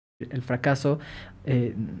El fracaso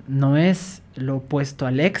no es lo opuesto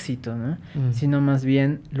al éxito, ¿no? Sino más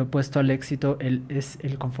bien lo opuesto al éxito es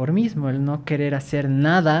el conformismo, el no querer hacer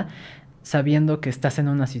nada sabiendo que estás en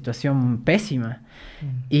una situación pésima.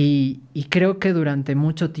 Y creo que durante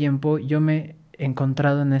mucho tiempo yo me he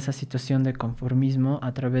encontrado en esa situación de conformismo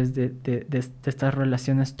a través de estas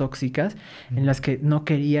relaciones tóxicas en las que no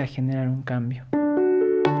quería generar un cambio.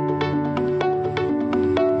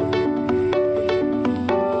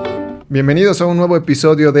 Bienvenidos a un nuevo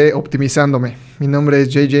episodio de Optimizándome. Mi nombre es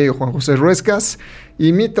JJ o Juan José Ruescas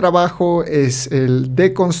y mi trabajo es el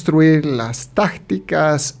deconstruir las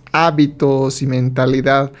tácticas, hábitos y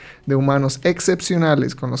mentalidad de humanos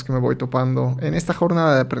excepcionales con los que me voy topando en esta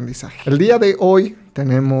jornada de aprendizaje. El día de hoy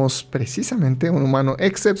tenemos precisamente un humano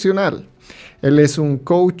excepcional. Él es un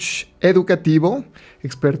coach educativo,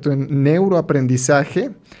 experto en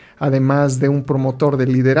neuroaprendizaje, además de un promotor de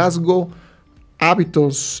liderazgo,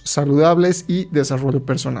 hábitos saludables y desarrollo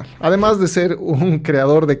personal. Además de ser un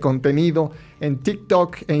creador de contenido en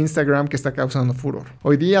TikTok e Instagram que está causando furor.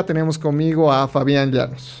 Hoy día tenemos conmigo a Fabián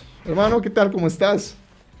Llanos. Hermano, ¿qué tal? ¿Cómo estás?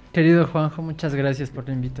 Querido Juanjo, muchas gracias por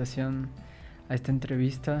la invitación a esta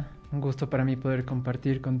entrevista. Un gusto para mí poder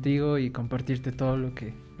compartir contigo y compartirte todo lo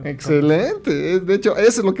que Excelente. De hecho,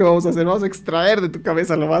 eso es lo que vamos a hacer. Vamos a extraer de tu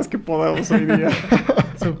cabeza lo más que podamos hoy día.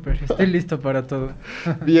 Súper, estoy listo para todo.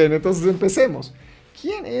 Bien, entonces empecemos.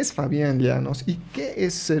 ¿Quién es Fabián Llanos y qué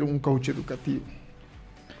es ser un coach educativo?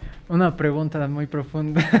 Una pregunta muy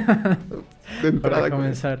profunda para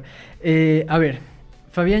comenzar. A ver,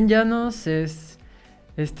 Fabián Llanos es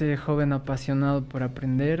este joven apasionado por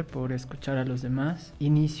aprender, por escuchar a los demás.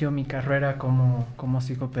 Inicio mi carrera como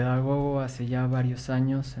psicopedagogo hace ya varios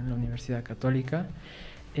años en la Universidad Católica,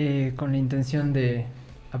 con la intención de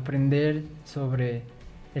aprender sobre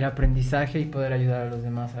el aprendizaje y poder ayudar a los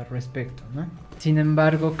demás al respecto, ¿no? Sin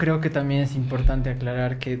embargo, creo que también es importante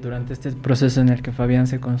aclarar que durante este proceso en el que Fabián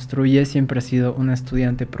se construye, siempre ha sido un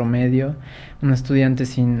estudiante promedio, un estudiante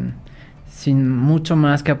sin mucho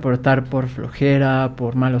más que aportar por flojera,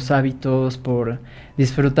 por malos hábitos, por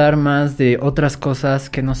disfrutar más de otras cosas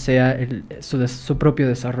que no sea su propio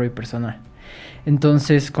desarrollo personal.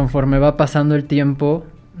 Entonces, conforme va pasando el tiempo,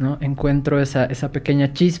 ¿no? Encuentro esa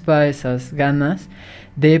pequeña chispa, esas ganas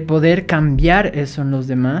de poder cambiar eso en los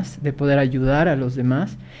demás, de poder ayudar a los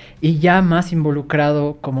demás, y ya más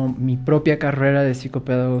involucrado como mi propia carrera de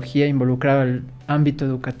psicopedagogía, involucrado al ámbito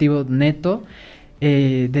educativo neto,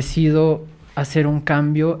 decido hacer un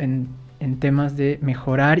cambio en temas de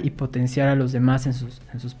mejorar y potenciar a los demás en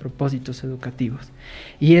sus propósitos educativos.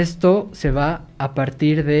 Y esto se va a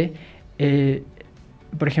partir de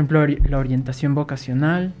por ejemplo, la orientación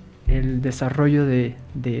vocacional, el desarrollo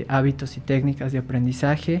de hábitos y técnicas de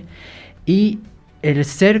aprendizaje y el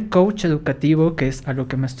ser coach educativo, que es a lo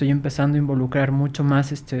que me estoy empezando a involucrar mucho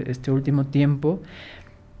más este último tiempo,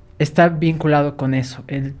 está vinculado con eso,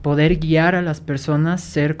 el poder guiar a las personas,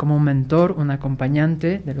 ser como un mentor, un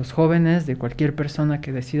acompañante de los jóvenes, de cualquier persona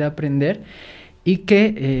que decida aprender y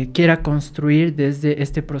que quiera construir desde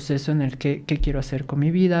este proceso en el que qué quiero hacer con mi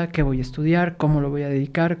vida, qué voy a estudiar, cómo lo voy a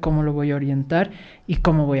dedicar, cómo lo voy a orientar y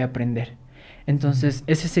cómo voy a aprender. Entonces,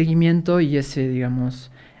 ese seguimiento y ese,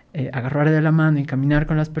 digamos, agarrar de la mano y caminar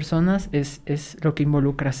con las personas es lo que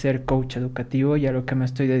involucra ser coach educativo y a lo que me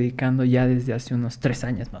estoy dedicando ya desde hace unos 3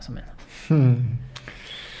 años más o menos.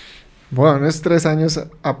 Bueno, en esos 3 años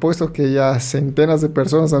apuesto que ya centenas de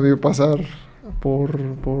personas han visto pasar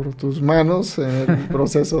por tus manos en el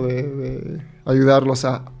proceso de ayudarlos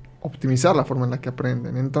a optimizar la forma en la que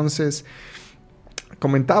aprenden. Entonces,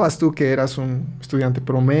 comentabas tú que eras un estudiante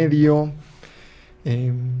promedio,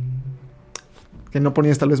 que no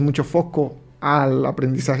ponías tal vez mucho foco al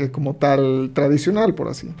aprendizaje como tal tradicional, por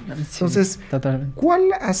así. Sí, entonces, totalmente. ¿Cuál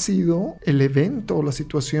ha sido el evento, la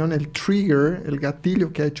situación, el trigger, el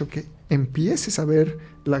gatillo que ha hecho que empieces a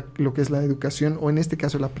ver lo que es la educación o en este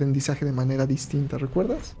caso el aprendizaje de manera distinta?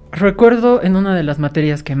 ¿Recuerdas? Recuerdo en una de las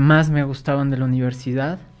materias que más me gustaban de la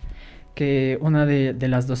universidad que una de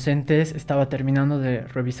las docentes estaba terminando de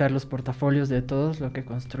revisar los portafolios de todos lo que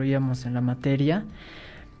construíamos en la materia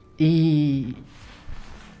y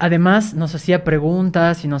además nos hacía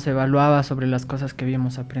preguntas y nos evaluaba sobre las cosas que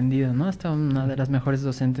habíamos aprendido, ¿no? Esta una de las mejores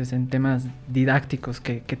docentes en temas didácticos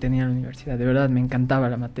que tenía la universidad. De verdad, me encantaba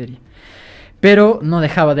la materia. Pero no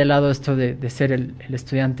dejaba de lado esto de ser el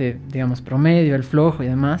estudiante, digamos, promedio, el flojo y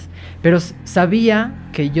demás. Pero sabía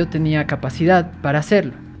que yo tenía capacidad para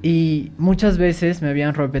hacerlo. Y muchas veces me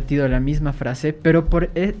habían repetido la misma frase, pero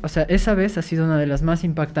o sea, esa vez ha sido una de las más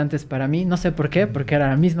impactantes para mí. No sé por qué, porque era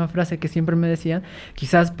la misma frase que siempre me decían.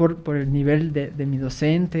 Quizás por el nivel de mi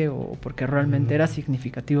docente o porque realmente era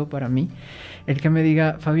significativo para mí. El que me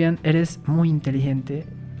diga, Fabián, eres muy inteligente.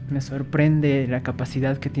 Me sorprende la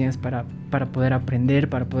capacidad que tienes para poder aprender,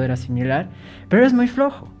 para poder asimilar. Pero eres muy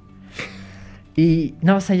flojo. Y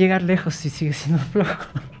no vas a llegar lejos si sigues siendo flojo.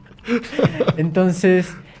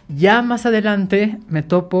 Entonces... Ya más adelante me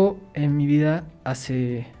topo en mi vida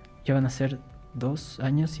ya van a ser 2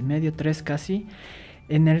 años y medio, 3 casi,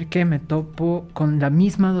 en el que me topo con la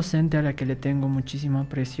misma docente a la que le tengo muchísimo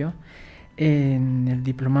aprecio en el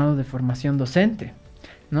diplomado de formación docente,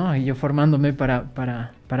 ¿no? Y yo formándome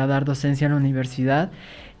para dar docencia en la universidad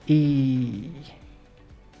y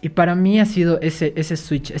para mí ha sido ese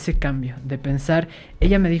switch, ese cambio de pensar,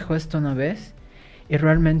 ella me dijo esto una vez. Y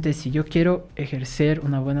realmente si yo quiero ejercer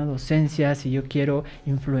una buena docencia, si yo quiero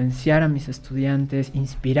influenciar a mis estudiantes,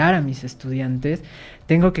 inspirar a mis estudiantes,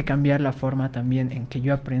 tengo que cambiar la forma también en que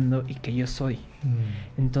yo aprendo y que yo soy.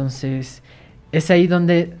 Entonces, es ahí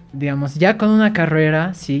donde, digamos, ya con una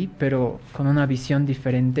carrera, sí, pero con una visión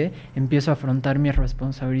diferente, empiezo a afrontar mi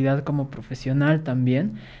responsabilidad como profesional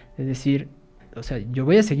también, de decir... O sea, yo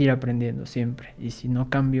voy a seguir aprendiendo siempre. Y si no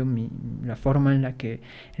cambio la forma en la que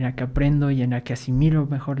aprendo y en la que asimilo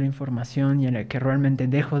mejor la información y en la que realmente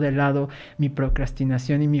dejo de lado mi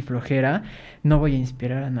procrastinación y mi flojera, no voy a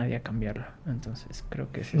inspirar a nadie a cambiarlo. Entonces, creo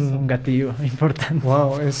que ese es un gatillo importante.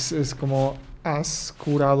 Wow, es como has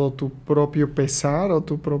curado tu propio pesar o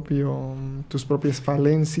tus propias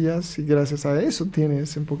falencias y gracias a eso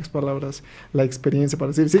tienes, en pocas palabras, la experiencia para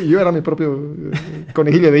decir, sí, yo era mi propio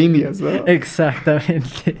conejillo de indias, ¿no?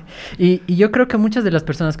 Exactamente. Y yo creo que muchas de las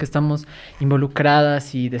personas que estamos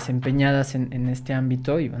involucradas y desempeñadas en este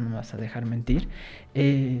ámbito, y bueno, no me vas a dejar mentir,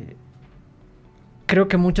 creo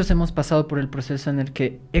que muchos hemos pasado por el proceso en el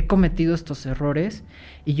que he cometido estos errores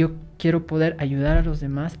y yo quiero poder ayudar a los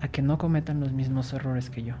demás a que no cometan los mismos errores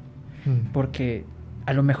que yo. Porque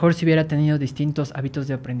a lo mejor si hubiera tenido distintos hábitos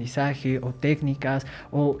de aprendizaje o técnicas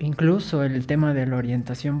o incluso el tema de la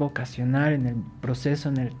orientación vocacional en el proceso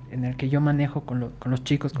en el que yo manejo con los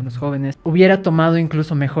chicos, con los jóvenes, hubiera tomado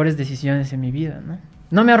incluso mejores decisiones en mi vida, ¿no?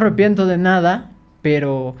 No me arrepiento de nada,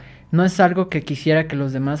 pero... no es algo que quisiera que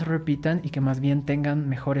los demás repitan y que más bien tengan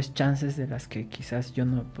mejores chances de las que quizás yo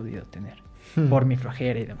no he podido tener por mi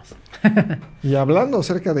flojera y demás. Y hablando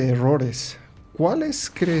acerca de errores, ¿cuáles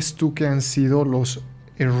crees tú que han sido los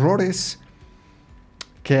errores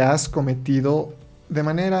que has cometido de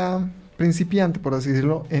manera principiante, por así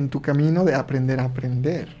decirlo, en tu camino de aprender a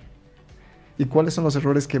aprender? ¿Y cuáles son los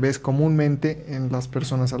errores que ves comúnmente en las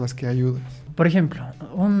personas a las que ayudas? Por ejemplo,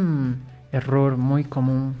 un error muy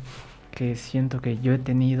común que siento que yo he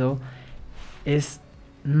tenido es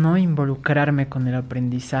no involucrarme con el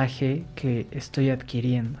aprendizaje que estoy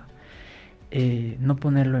adquiriendo, no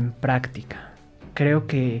ponerlo en práctica. Creo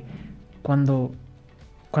que cuando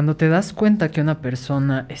te das cuenta que una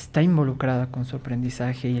persona está involucrada con su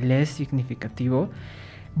aprendizaje y le es significativo,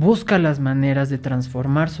 busca las maneras de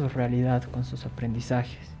transformar su realidad con sus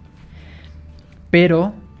aprendizajes.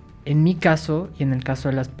 Pero en mi caso, y en el caso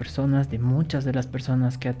de las personas, de muchas de las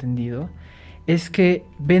personas que he atendido, es que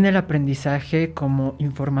ven el aprendizaje como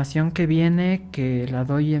información que viene, que la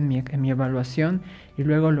doy en mi evaluación y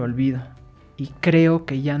luego lo olvido. Y creo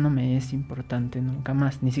que ya no me es importante nunca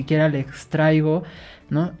más. Ni siquiera le extraigo,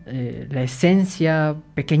 ¿no? La esencia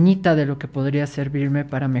pequeñita de lo que podría servirme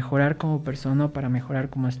para mejorar como persona o para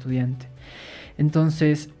mejorar como estudiante.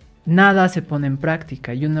 Entonces, nada se pone en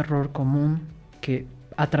práctica. Y un error común que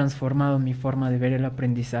ha transformado mi forma de ver el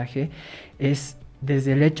aprendizaje es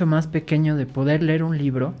desde el hecho más pequeño de poder leer un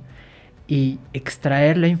libro y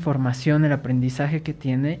extraer la información, el aprendizaje que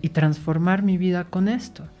tiene y transformar mi vida con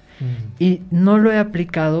esto. Y no lo he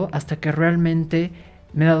aplicado hasta que realmente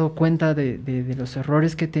me he dado cuenta de los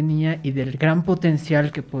errores que tenía y del gran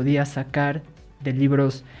potencial que podía sacar de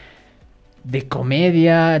libros de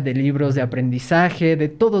comedia, de libros de aprendizaje, de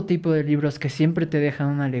todo tipo de libros que siempre te dejan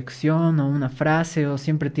una lección o una frase o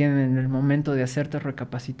siempre tienen el momento de hacerte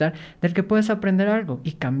recapacitar, del que puedes aprender algo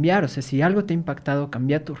y cambiar. O sea, si algo te ha impactado,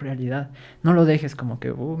 cambia tu realidad. No lo dejes como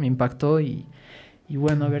que me impactó y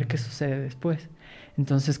bueno, a ver qué sucede después.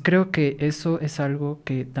 Entonces creo que eso es algo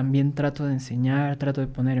que también trato de enseñar, trato de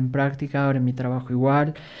poner en práctica, ahora en mi trabajo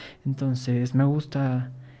igual. Entonces me gusta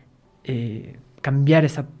cambiar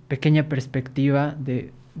esa pequeña perspectiva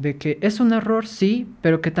de que es un error, sí,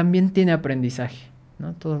 pero que también tiene aprendizaje,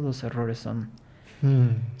 ¿no? Todos los errores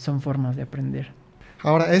son formas de aprender.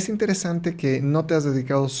 Ahora, es interesante que no te has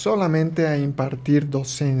dedicado solamente a impartir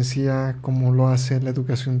docencia como lo hace la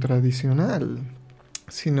educación tradicional,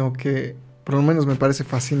 sino que por lo menos me parece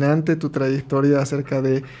fascinante tu trayectoria acerca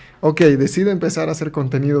de, ok, decido empezar a hacer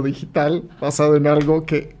contenido digital basado en algo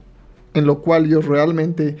en lo cual yo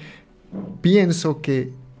realmente pienso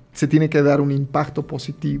que se tiene que dar un impacto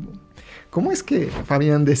positivo. ¿Cómo es que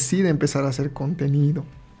Fabián decide empezar a hacer contenido?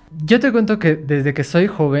 Yo te cuento que desde que soy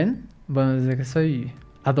joven, bueno, desde que soy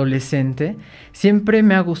adolescente, siempre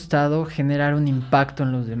me ha gustado generar un impacto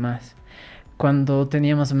en los demás. Cuando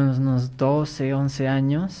tenía más o menos unos 12, 11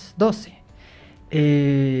 años, 12,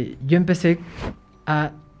 yo empecé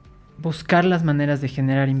a buscar las maneras de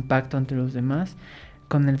generar impacto ante los demás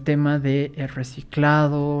con el tema de el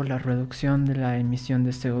reciclado, la reducción de la emisión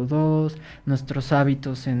de CO2, nuestros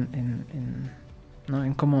hábitos ¿no?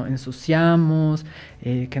 en cómo ensuciamos,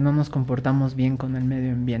 que no nos comportamos bien con el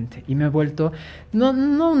medio ambiente. Y me he vuelto, no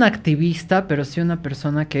una activista, pero sí una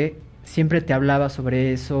persona que siempre te hablaba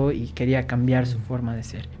sobre eso y quería cambiar su forma de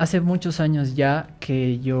ser. Hace muchos años ya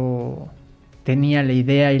que yo tenía la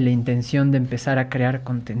idea y la intención de empezar a crear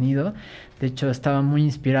contenido. De hecho, estaba muy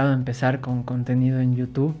inspirado a empezar con contenido en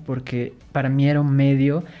YouTube porque para mí era un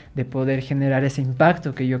medio de poder generar ese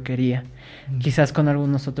impacto que yo quería. Quizás con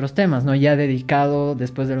algunos otros temas, ¿no? Ya dedicado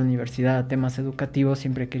después de la universidad a temas educativos,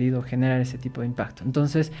 siempre he querido generar ese tipo de impacto.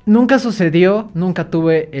 Entonces, nunca sucedió, nunca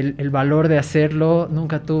tuve el valor de hacerlo,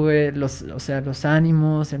 nunca tuve los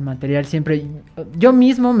ánimos, el material, siempre yo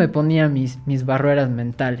mismo me ponía mis barreras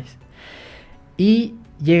mentales. Y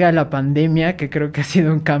llega la pandemia, que creo que ha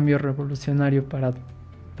sido un cambio revolucionario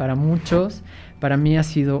para muchos. Para mí ha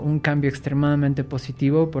sido un cambio extremadamente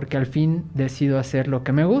positivo porque al fin decido hacer lo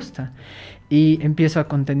que me gusta. Y empiezo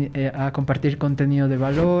a compartir contenido de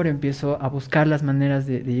valor, empiezo a buscar las maneras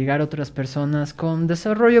de llegar a otras personas con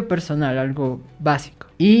desarrollo personal, algo básico.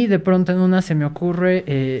 Y de pronto en una se me ocurre,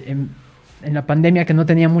 en la pandemia que no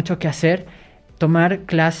tenía mucho que hacer, tomar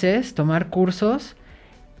clases, tomar cursos,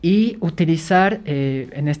 y utilizar,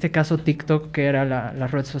 en este caso TikTok, que era la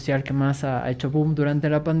red social que más ha hecho boom durante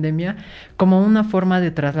la pandemia, como una forma de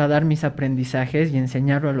trasladar mis aprendizajes y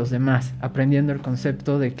enseñarlo a los demás, aprendiendo el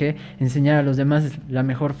concepto de que enseñar a los demás es la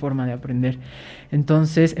mejor forma de aprender.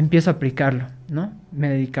 Entonces empiezo a aplicarlo, ¿no? Me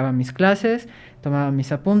dedicaba a mis clases, tomaba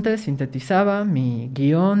mis apuntes, sintetizaba mi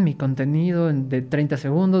guión, mi contenido de 30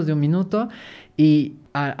 segundos, de un minuto, y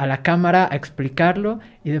a la cámara a explicarlo,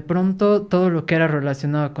 y de pronto todo lo que era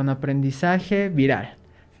relacionado con aprendizaje viral,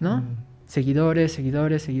 ¿no? Seguidores,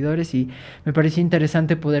 y me parecía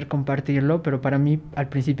interesante poder compartirlo, pero para mí al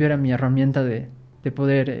principio era mi herramienta de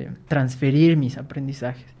poder transferir mis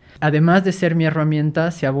aprendizajes. Además de ser mi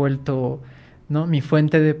herramienta, se ha vuelto, ¿no?, mi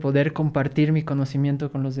fuente de poder compartir mi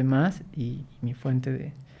conocimiento con los demás y mi fuente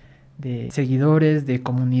de seguidores, de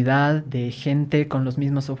comunidad, de gente con los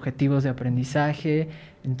mismos objetivos de aprendizaje.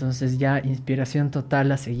 Entonces ya inspiración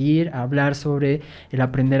total a seguir, a hablar sobre el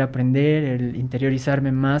aprender a aprender, el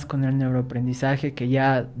interiorizarme más con el neuroaprendizaje, que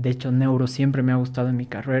ya de hecho neuro siempre me ha gustado en mi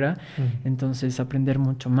carrera. Entonces aprender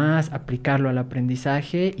mucho más, aplicarlo al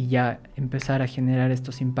aprendizaje y ya empezar a generar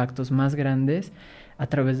estos impactos más grandes a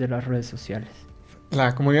través de las redes sociales.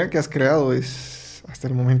 La comunidad que has creado hasta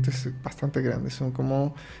el momento es bastante grande. Son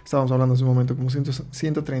como, estábamos hablando hace un momento, como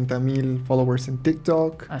 130,000 followers en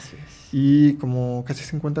TikTok. Así es. Y como casi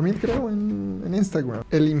 50,000 creo en Instagram.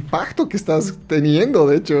 El impacto que estás teniendo,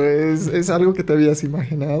 de hecho, ¿es algo que te habías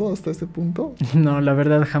imaginado hasta este punto? No, la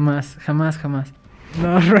verdad jamás.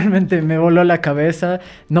 No, realmente me voló la cabeza,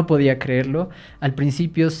 no podía creerlo. Al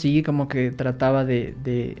principio sí, como que trataba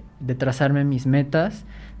de trazarme mis metas,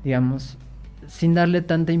 digamos, sin darle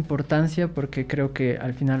tanta importancia, porque creo que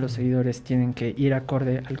al final los seguidores tienen que ir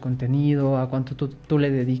acorde al contenido, a cuánto tú le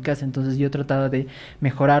dedicas. Entonces yo trataba de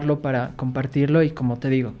mejorarlo para compartirlo y, como te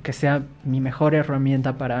digo, que sea mi mejor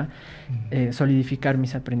herramienta para solidificar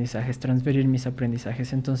mis aprendizajes, transferir mis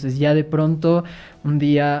aprendizajes. Entonces ya de pronto un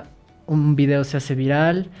día un video se hace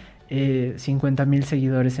viral, 50,000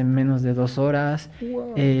 seguidores en menos de 2 horas,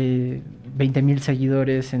 wow. 20,000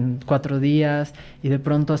 seguidores en 4 días, y de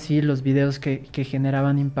pronto así los videos que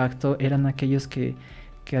generaban impacto eran aquellos que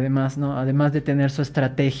además, ¿no?, además de tener su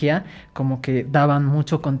estrategia, como que daban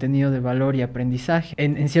mucho contenido de valor y aprendizaje.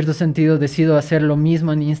 En cierto sentido decido hacer lo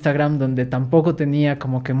mismo en Instagram, donde tampoco tenía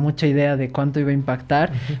como que mucha idea de cuánto iba a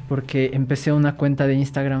impactar, porque empecé una cuenta de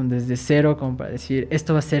Instagram desde cero, como para decir,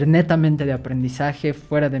 esto va a ser netamente de aprendizaje,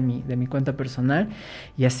 fuera de mi cuenta personal,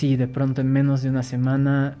 y así de pronto en menos de una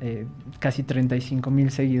semana, casi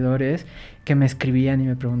 35,000 seguidores que me escribían y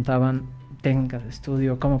me preguntaban: técnicas de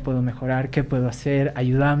estudio, cómo puedo mejorar, qué puedo hacer,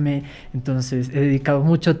 ayúdame. Entonces he dedicado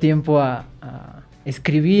mucho tiempo a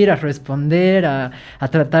escribir, a responder, a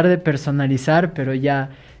tratar de personalizar, pero ya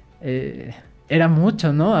era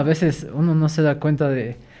mucho, ¿no? A veces uno no se da cuenta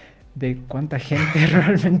de cuánta gente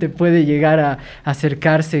realmente puede llegar a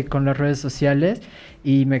acercarse con las redes sociales,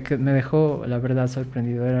 y me dejó, la verdad,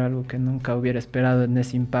 sorprendido. Era algo que nunca hubiera esperado en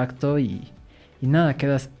ese impacto, y nada,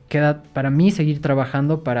 queda para mí seguir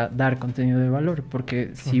trabajando para dar contenido de valor,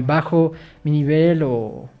 porque si bajo mi nivel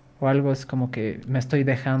o algo, es como que me estoy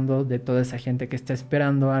dejando de toda esa gente que está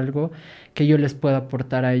esperando algo que yo les pueda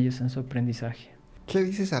aportar a ellos en su aprendizaje. ¿Qué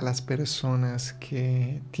dices a las personas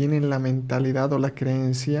que tienen la mentalidad o la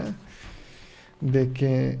creencia de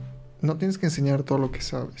que no tienes que enseñar todo lo que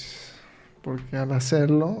sabes? Porque al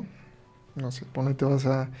hacerlo, no sé, te vas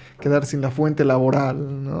a quedar sin la fuente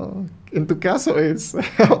laboral, ¿no? En tu caso es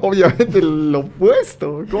obviamente lo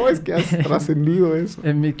opuesto. ¿Cómo es que has trascendido eso?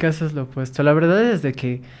 En mi caso es lo opuesto. La verdad es de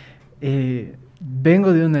que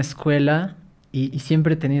vengo de una escuela y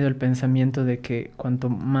siempre he tenido el pensamiento de que cuanto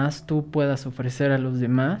más tú puedas ofrecer a los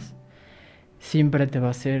demás, siempre te va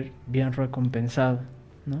a ser bien recompensado,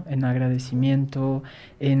 ¿no? En agradecimiento,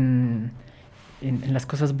 en las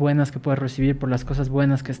cosas buenas que puedas recibir por las cosas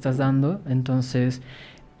buenas que estás dando. Entonces,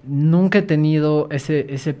 nunca he tenido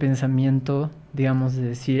ese pensamiento, digamos, de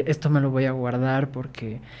decir, esto me lo voy a guardar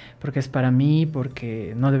porque es para mí,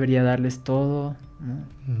 porque no debería darles todo,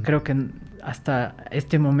 ¿no? Creo que hasta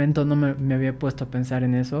este momento no me había puesto a pensar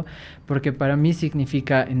en eso, porque para mí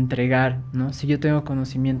significa entregar, ¿no? Si yo tengo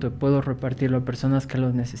conocimiento y puedo repartirlo a personas que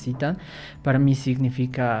lo necesitan, para mí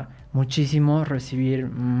significa muchísimo recibir,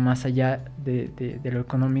 más allá de lo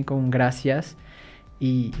económico, un gracias,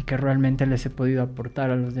 y que realmente les he podido aportar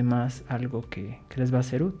a los demás algo que les va a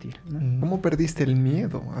ser útil, ¿no? ¿Cómo perdiste el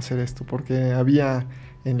miedo a hacer esto? Porque había,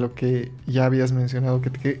 en lo que ya habías mencionado, que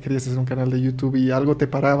querías hacer un canal de YouTube y algo te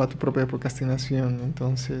paraba, tu propia procrastinación.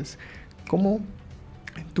 Entonces, ¿cómo,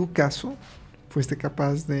 en tu caso, fuiste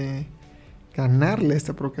capaz de ganarle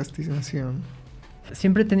esta procrastinación?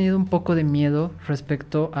 Siempre he tenido un poco de miedo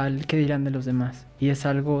respecto al qué dirán de los demás, y es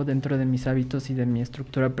algo dentro de mis hábitos y de mi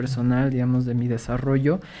estructura personal, digamos, de mi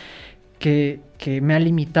desarrollo, que me ha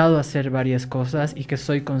limitado a hacer varias cosas y que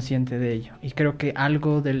soy consciente de ello. Y creo que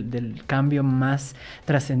algo del cambio más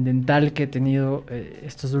trascendental que he tenido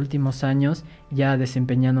estos últimos años, ya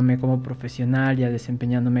desempeñándome como profesional, ya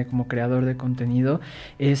desempeñándome como creador de contenido,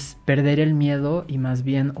 es perder el miedo y más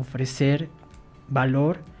bien ofrecer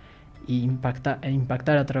valor e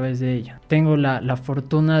impactar a través de ella. Tengo la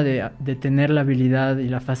fortuna de tener la habilidad y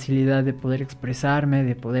la facilidad de poder expresarme,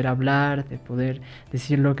 de poder hablar, de poder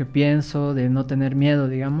decir lo que pienso, de no tener miedo,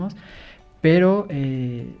 digamos, pero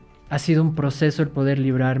ha sido un proceso el poder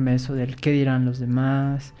librarme eso del qué dirán los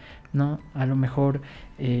demás, ¿no? A lo mejor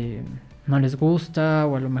no les gusta,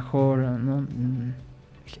 o a lo mejor no,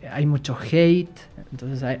 hay mucho hate,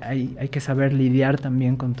 entonces hay que saber lidiar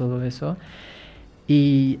también con todo eso.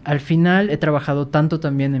 Y al final he trabajado tanto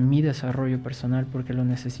también en mi desarrollo personal porque lo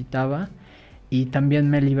necesitaba, y también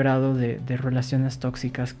me he librado de relaciones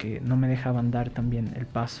tóxicas que no me dejaban dar también el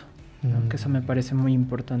paso, ¿no? Que eso me parece muy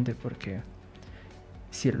importante porque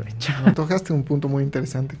sí lo he hecho. Tocaste un punto muy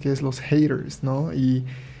interesante que es los haters, ¿no? Y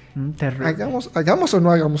terrible. hagamos o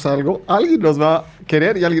no hagamos algo, alguien nos va a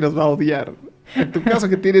querer y alguien nos va a odiar. En tu caso,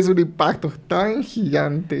 que tienes un impacto tan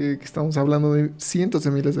gigante, que estamos hablando de cientos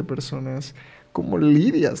de miles de personas, ¿cómo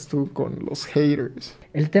lidias tú con los haters?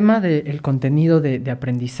 El tema del contenido de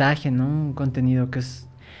aprendizaje, ¿no? Un contenido que es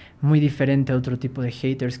muy diferente a otro tipo de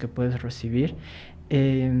haters que puedes recibir.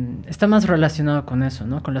 Está más relacionado con eso,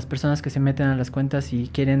 ¿no? Con las personas que se meten a las cuentas y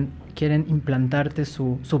quieren implantarte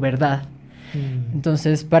su verdad.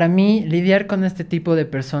 Entonces, para mí, lidiar con este tipo de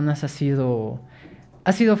personas ha sido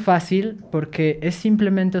fácil, porque es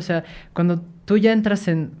simplemente, o sea, cuando tú ya entras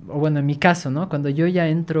en mi caso, ¿no? Cuando yo ya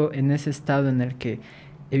entro en ese estado en el que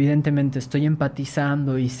evidentemente estoy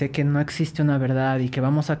empatizando y sé que no existe una verdad y que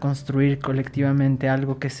vamos a construir colectivamente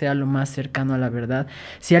algo que sea lo más cercano a la verdad,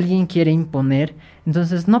 si alguien quiere imponer,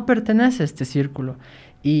 entonces no pertenece a este círculo.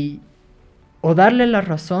 Y o darle la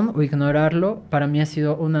razón o ignorarlo, para mí ha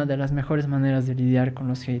sido una de las mejores maneras de lidiar con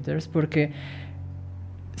los haters, porque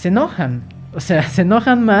se enojan. O sea, se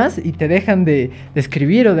enojan más y te dejan de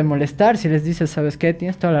escribir o de molestar si les dices, ¿sabes qué?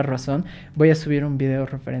 Tienes toda la razón, voy a subir un video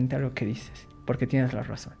referente a lo que dices, porque tienes la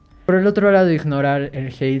razón. Por el otro lado, ignorar el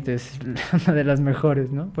hate es una de las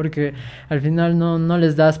mejores, ¿no? Porque al final no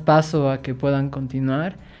les das paso a que puedan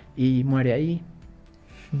continuar y muere ahí.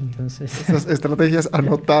 Entonces... Esas estrategias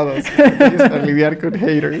anotadas para lidiar con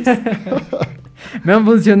haters. Me han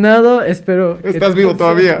funcionado, espero... Estás vivo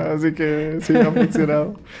todavía, así que sí, ha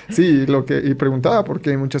funcionado. Sí, y preguntaba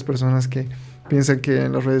porque hay muchas personas que piensan que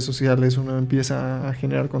en las redes sociales uno empieza a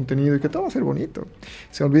generar contenido y que todo va a ser bonito.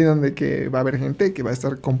 Se olvidan de que va a haber gente que va a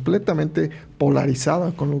estar completamente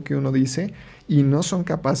polarizada con lo que uno dice y no son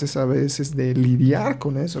capaces a veces de lidiar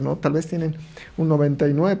con eso, ¿no? Tal vez tienen un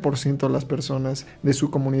 99% de las personas de su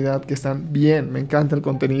comunidad que están bien, me encanta el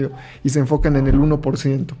contenido, y se enfocan en el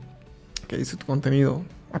 1%, que dice tu contenido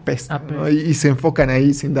apesta, ¿no? Y se enfocan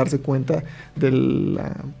ahí sin darse cuenta del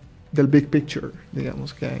big picture,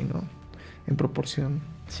 digamos, que hay, ¿no? En proporción.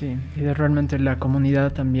 Sí, y de realmente la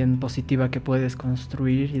comunidad también positiva que puedes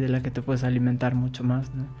construir y de la que te puedes alimentar mucho más,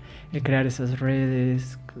 ¿no? El crear esas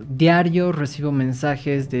redes. Diario recibo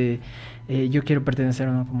mensajes de yo quiero pertenecer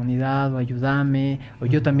a una comunidad, o ayúdame, o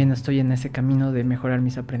yo también estoy en ese camino de mejorar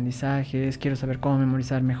mis aprendizajes, quiero saber cómo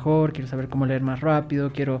memorizar mejor, quiero saber cómo leer más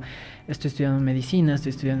rápido, estoy estudiando medicina, estoy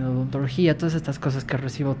estudiando odontología, todas estas cosas que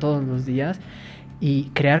recibo todos los días.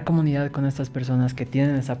 Y crear comunidad con estas personas que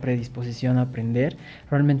tienen esa predisposición a aprender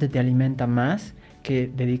realmente te alimenta más que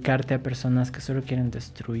dedicarte a personas que solo quieren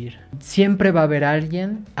destruir. Siempre va a haber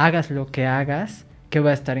alguien, hagas lo que hagas, que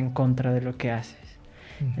va a estar en contra de lo que haces.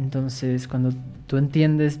 Entonces, cuando tú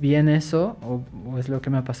entiendes bien eso, o es lo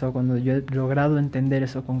que me ha pasado cuando yo he logrado entender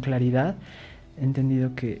eso con claridad, he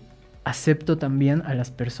entendido que acepto también a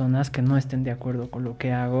las personas que no estén de acuerdo con lo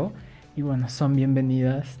que hago y bueno, son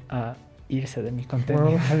bienvenidas a irse de mi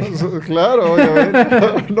contenido. Bueno, claro,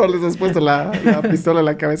 obviamente. No les has puesto la pistola en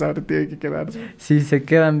la cabeza, ahora tiene que quedarse. Si se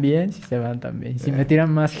quedan bien, si se van también. Si me tiran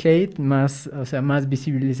más hate, más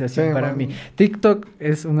visibilización para mí. TikTok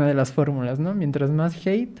es una de las fórmulas, ¿no? Mientras más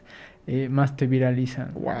hate, más te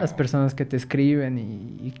viralizan. Wow. Las personas que te escriben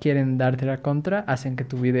y quieren darte la contra hacen que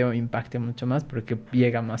tu video impacte mucho más porque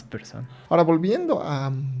llega a más personas. Ahora, volviendo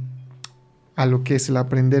a lo que es el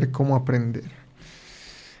aprender, cómo aprender.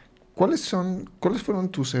 ¿Cuáles fueron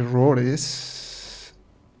tus errores?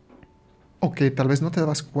 O que tal vez no te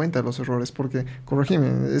dabas cuenta de los errores, porque,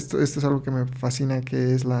 corrígeme, esto es algo que me fascina,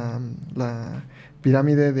 que es la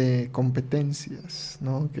pirámide de competencias,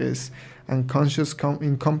 ¿no? Que es unconscious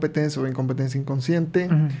incompetence o incompetencia inconsciente.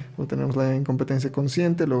 Luego tenemos la incompetencia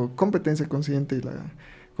consciente, luego competencia consciente y la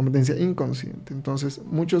competencia inconsciente. Entonces,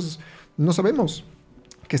 muchos no sabemos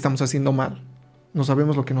qué estamos haciendo mal. No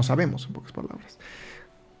sabemos lo que no sabemos, en pocas palabras.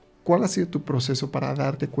 ¿Cuál ha sido tu proceso para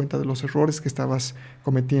darte cuenta de los errores que estabas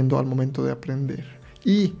cometiendo al momento de aprender?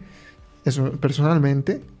 Y eso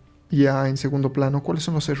personalmente, ya en segundo plano, ¿cuáles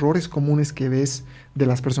son los errores comunes que ves de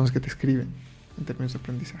las personas que te escriben en términos de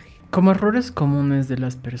aprendizaje? Como errores comunes de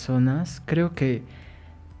las personas, creo que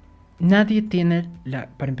nadie tiene,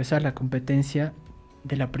 para empezar, la competencia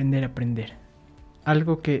del aprender a aprender.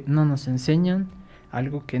 Algo que no nos enseñan,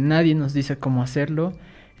 algo que nadie nos dice cómo hacerlo,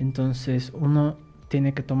 entonces uno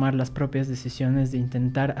tiene que tomar las propias decisiones de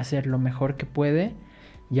intentar hacer lo mejor que puede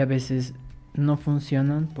y a veces no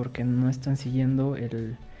funcionan porque no están siguiendo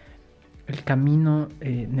el camino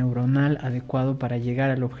neuronal adecuado para llegar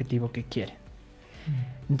al objetivo que quieren.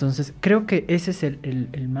 Entonces creo que ese es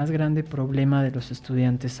el más grande problema de los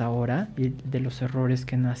estudiantes ahora y de los errores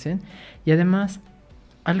que nacen. Y además,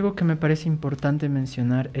 algo que me parece importante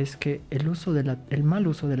mencionar es que el mal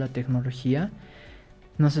uso de la tecnología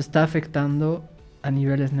nos está afectando a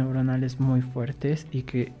niveles neuronales muy fuertes y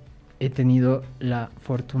que he tenido la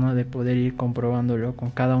fortuna de poder ir comprobándolo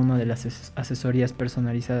con cada una de las asesorías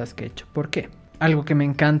personalizadas que he hecho. ¿Por qué? Algo que me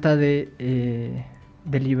encanta del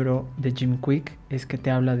libro de Jim Kwik es que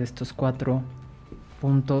te habla de estos 4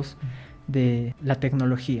 puntos de la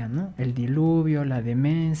tecnología, ¿no? El diluvio, la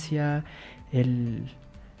demencia,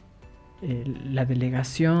 la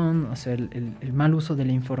delegación, o sea, el mal uso de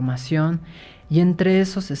la información, y entre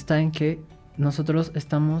esos está en que nosotros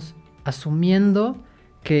estamos asumiendo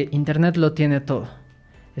que Internet lo tiene todo.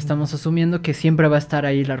 Estamos asumiendo que siempre va a estar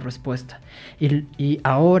ahí la respuesta. Y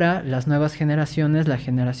ahora las nuevas generaciones, la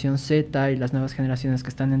generación Z y las nuevas generaciones que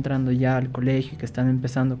están entrando ya al colegio y que están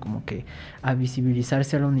empezando como que a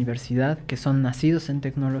visibilizarse a la universidad, que son nacidos en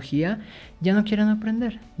tecnología, ya no quieren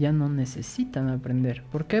aprender, ya no necesitan aprender.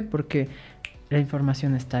 ¿Por qué? Porque la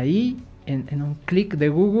información está ahí, en un clic de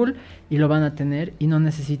Google, y lo van a tener y no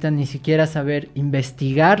necesitan ni siquiera saber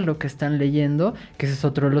investigar lo que están leyendo, que ese es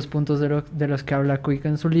otro de los puntos de los que habla Kwik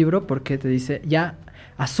en su libro, porque te dice, ya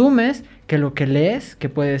asumes que lo que lees, que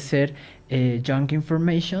puede ser junk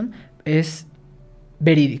information, es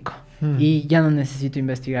verídico y ya no necesito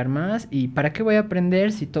investigar más, y ¿para qué voy a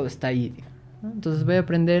aprender si todo está ahí? ¿No? Entonces voy a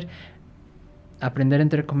aprender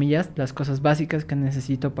entre comillas las cosas básicas que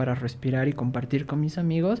necesito para respirar y compartir con mis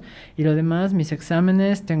amigos, y lo demás, mis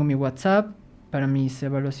exámenes, tengo mi WhatsApp, para mis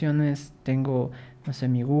evaluaciones tengo, no sé,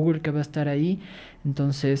 mi Google que va a estar ahí.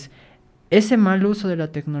 Entonces ese mal uso de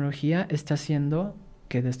la tecnología está haciendo,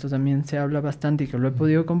 que de esto también se habla bastante y que lo he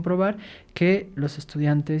podido comprobar, que los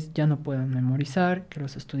estudiantes ya no puedan memorizar, que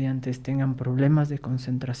los estudiantes tengan problemas de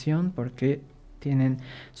concentración porque tienen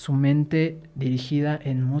su mente dirigida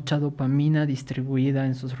en mucha dopamina distribuida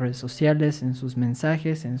en sus redes sociales, en sus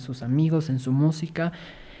mensajes, en sus amigos, en su música.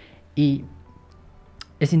 Y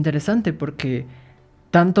es interesante porque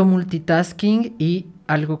tanto multitasking y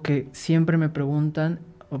algo que siempre me preguntan,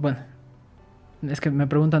 bueno, es que me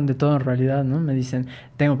preguntan de todo en realidad, ¿no? Me dicen,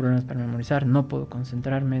 tengo problemas para memorizar, no puedo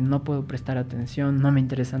concentrarme, no puedo prestar atención, no me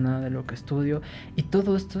interesa nada de lo que estudio. Y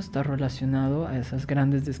todo esto está relacionado a esas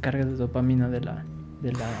grandes descargas de dopamina de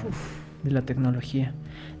la tecnología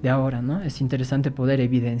de ahora, ¿no? Es interesante poder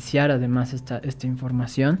evidenciar además esta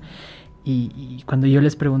información. Y cuando yo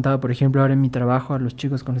les preguntaba, por ejemplo, ahora en mi trabajo, a los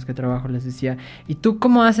chicos con los que trabajo, les decía, ¿y tú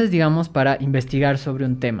cómo haces, digamos, para investigar sobre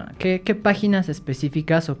un tema? ¿Qué páginas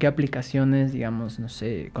específicas o qué aplicaciones, digamos, no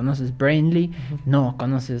sé, ¿conoces Brainly? No,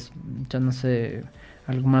 ¿conoces, yo no sé,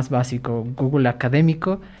 algo más básico, Google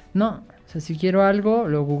Académico? No, o sea, si quiero algo,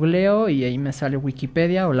 lo googleo y ahí me sale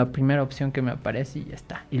Wikipedia o la primera opción que me aparece y ya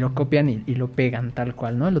está. Y lo copian y lo pegan tal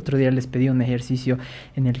cual, ¿no? El otro día les pedí un ejercicio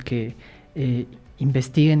en el que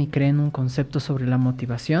investiguen y creen un concepto sobre la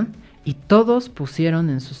motivación y todos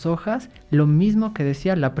pusieron en sus hojas lo mismo que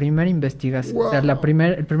decía la primera investigación, wow. O sea, el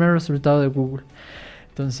primer resultado de Google.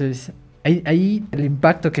 Entonces, ahí el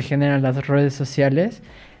impacto que generan las redes sociales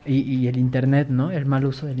y el internet, ¿no? El mal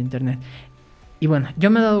uso del internet. Y bueno,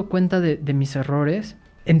 yo me he dado cuenta de mis errores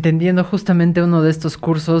entendiendo justamente uno de estos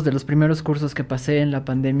cursos, de los primeros cursos que pasé en la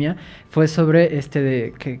pandemia, fue sobre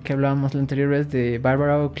que hablábamos la anterior vez de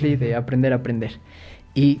Barbara Oakley, de Aprender a Aprender.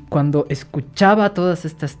 Y cuando escuchaba todas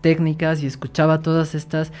estas técnicas y escuchaba todas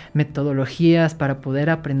estas metodologías para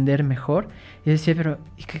poder aprender mejor, yo decía, pero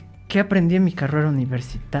 ¿qué aprendí en mi carrera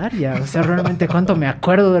universitaria? O sea, realmente ¿cuánto me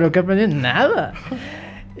acuerdo de lo que aprendí? Nada.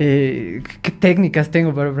 ¿Qué técnicas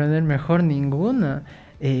tengo para aprender mejor? Ninguna.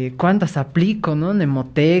 ¿Cuántas aplico, no?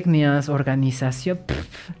 Mnemotecnias, organización,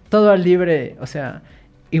 todo al libre, o sea,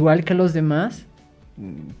 igual que los demás,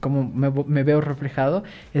 como me veo reflejado,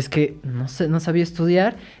 es que no sabía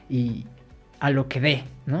estudiar y a lo que dé,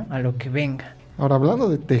 ¿no? A lo que venga. Ahora, hablando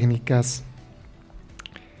de técnicas,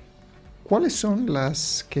 ¿cuáles son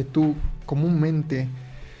las que tú comúnmente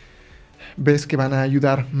ves que van a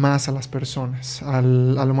ayudar más a las personas,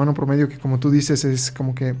 al humano promedio que, como tú dices, es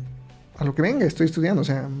como que a lo que venga, estoy estudiando, o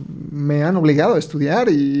sea, me han obligado a estudiar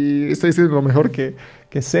y estoy haciendo lo mejor que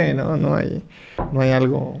sé, ¿no? No hay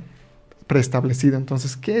algo preestablecido.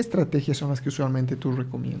 Entonces, ¿qué estrategias son las que usualmente tú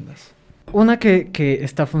recomiendas? Una que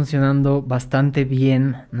está funcionando bastante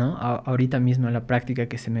bien, ¿no? Ahorita mismo en la práctica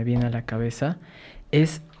que se me viene a la cabeza,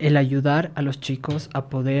 es el ayudar a los chicos a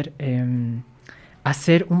poder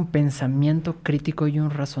hacer un pensamiento crítico y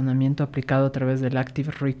un razonamiento aplicado a través del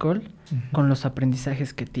Active Recall con los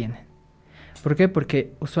aprendizajes que tienen. ¿Por qué?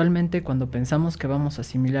 Porque usualmente cuando pensamos que vamos a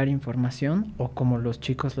asimilar información, o como los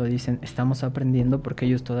chicos lo dicen, estamos aprendiendo, porque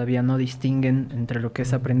ellos todavía no distinguen entre lo que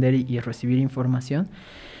es aprender y recibir información,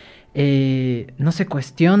 no se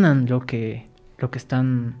cuestionan lo que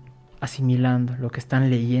están asimilando, lo que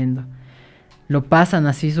están leyendo. Lo pasan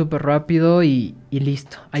así súper rápido y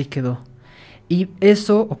listo, ahí quedó. Y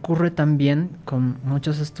eso ocurre también con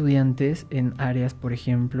muchos estudiantes en áreas, por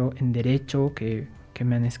ejemplo, en Derecho, que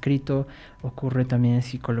me han escrito, ocurre también en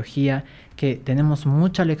Psicología, que tenemos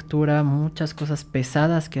mucha lectura, muchas cosas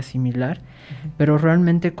pesadas que asimilar, pero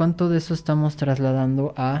realmente cuánto de eso estamos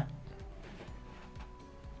trasladando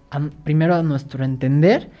primero a nuestro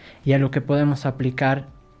entender y a lo que podemos aplicar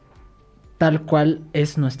tal cual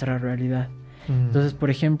es nuestra realidad. Entonces, por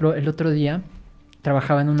ejemplo, el otro día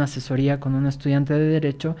trabajaba en una asesoría con un estudiante de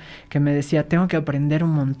Derecho que me decía, tengo que aprender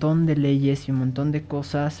un montón de leyes y un montón de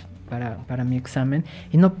cosas para mi examen,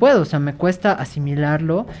 y no puedo, o sea, me cuesta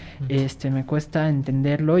asimilarlo, me cuesta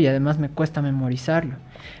entenderlo y además me cuesta memorizarlo.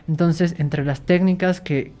 Entonces, entre las técnicas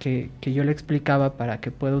que yo le explicaba para que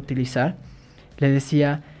pueda utilizar, le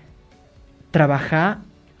decía, trabaja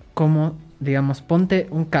como, digamos, ponte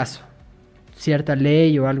un caso, cierta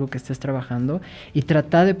ley o algo que estés trabajando, y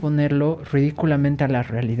trata de ponerlo ridículamente a la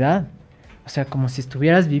realidad. O sea, como si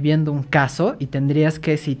estuvieras viviendo un caso y tendrías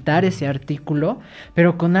que citar ese artículo,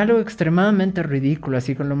 pero con algo extremadamente ridículo,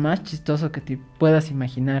 así con lo más chistoso que te puedas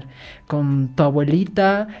imaginar. Con tu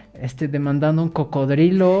abuelita demandando un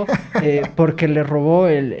cocodrilo porque le robó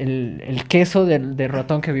el queso del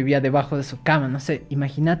ratón que vivía debajo de su cama. No sé,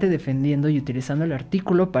 imagínate defendiendo y utilizando el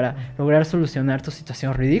artículo para lograr solucionar tu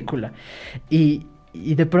situación ridícula. Y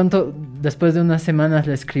Y de pronto, después de unas semanas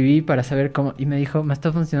le escribí para saber cómo, y me dijo, me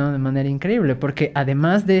está funcionando de manera increíble, porque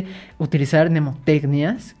además de utilizar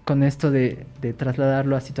mnemotecnias con esto de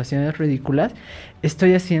trasladarlo a situaciones ridículas,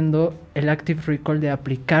 estoy haciendo el Active Recall de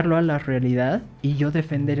aplicarlo a la realidad y yo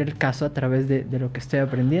defender el caso a través de lo que estoy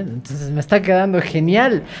aprendiendo. Entonces me está quedando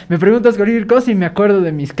genial. Me preguntas cualquier cosa y me acuerdo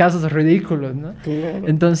de mis casos ridículos, ¿no? Claro.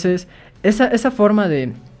 Entonces, esa forma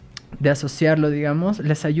de asociarlo, digamos,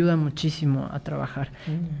 les ayuda muchísimo a trabajar.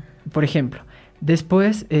 Por ejemplo,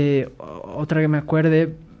 después, otra que me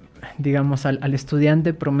acuerde, digamos, al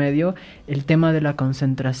estudiante promedio, el tema de la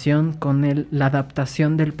concentración con la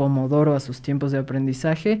adaptación del pomodoro a sus tiempos de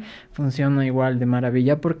aprendizaje funciona igual de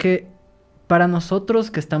maravilla, porque para nosotros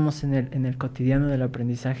que estamos en el cotidiano del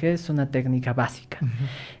aprendizaje es una técnica básica.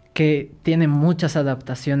 Que tiene muchas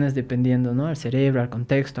adaptaciones dependiendo, ¿no? Al cerebro, al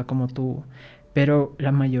contexto, a cómo tú... Pero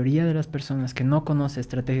la mayoría de las personas que no conoce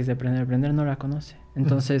estrategias de aprender no la conoce.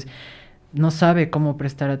 Entonces, no sabe cómo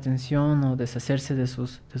prestar atención o deshacerse de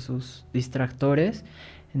sus distractores.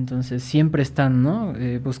 Entonces, siempre están, ¿no?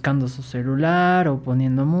 Buscando su celular o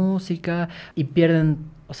poniendo música y pierden,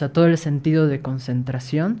 o sea, todo el sentido de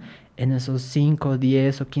concentración en esos 5,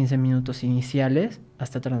 10 o 15 minutos iniciales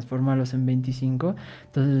hasta transformarlos en 25.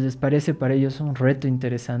 Entonces, les parece para ellos un reto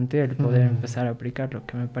interesante el poder empezar a aplicarlo,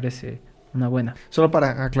 que me parece... una buena. Solo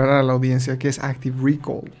para aclarar a la audiencia, ¿qué es Active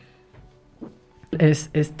Recall? Es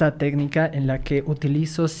esta técnica en la que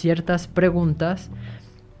utilizo ciertas preguntas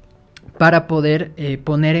para poder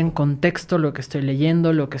poner en contexto lo que estoy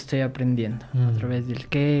leyendo, lo que estoy aprendiendo. A través del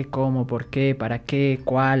qué, cómo, por qué, para qué,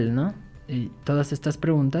 cuál, ¿no? Y todas estas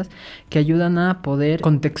preguntas que ayudan a poder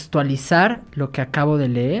contextualizar lo que acabo de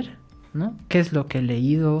leer, ¿no? ¿Qué es lo que he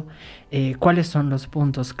leído? ¿Cuáles son los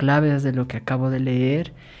puntos claves de lo que acabo de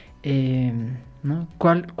leer? ¿No?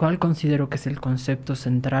 ¿Cuál considero que es el concepto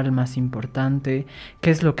central más importante?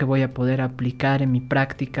 ¿Qué es lo que voy a poder aplicar en mi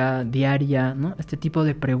práctica diaria, ¿no? Este tipo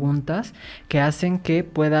de preguntas que hacen que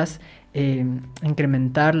puedas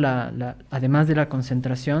incrementar además de la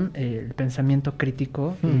concentración, el pensamiento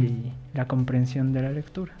crítico y la comprensión de la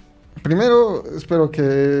lectura. Primero, espero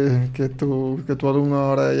que tu alumno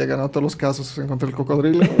ahora haya ganado todos los casos en contra del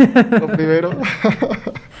cocodrilo. Lo primero.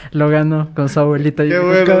 Lo ganó con su abuelita. Qué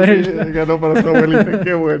bueno, sí, ganó para su abuelita,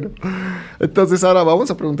 qué bueno. Entonces ahora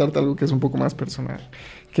vamos a preguntarte algo que es un poco más personal.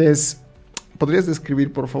 Que es, ¿podrías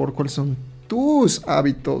describir por favor cuáles son tus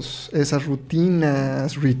hábitos, esas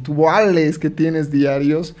rutinas, rituales que tienes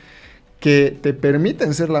diarios que te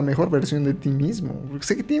permiten ser la mejor versión de ti mismo? Porque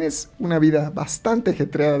sé que tienes una vida bastante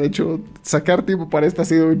ajetreada. De hecho, sacar tiempo para esto ha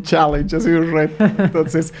sido un challenge, ha sido un reto.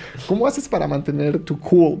 Entonces, ¿cómo haces para mantener tu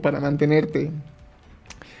cool, para mantenerte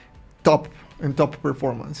en top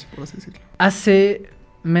performance, por así decirlo? Hace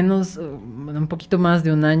un poquito más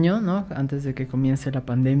de un año, ¿no? Antes de que comience la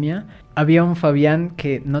pandemia, había un Fabián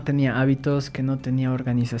que no tenía hábitos, que no tenía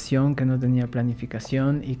organización, que no tenía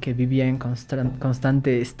planificación y que vivía en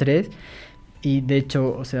constante estrés. Y de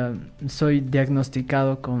hecho, o sea, soy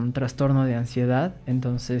diagnosticado con trastorno de ansiedad,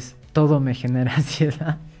 entonces todo me genera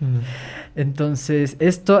ansiedad. Entonces,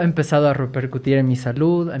 esto ha empezado a repercutir en mi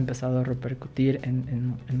salud, ha empezado a repercutir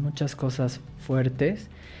en muchas cosas fuertes.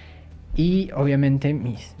 Y obviamente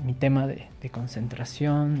mi tema de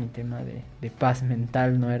concentración, mi tema de paz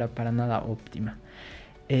mental no era para nada óptima.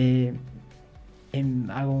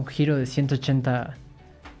 Hago un giro de 180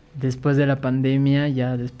 después de la pandemia,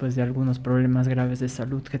 ya después de algunos problemas graves de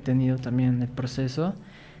salud que he tenido también en el proceso,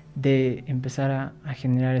 de empezar a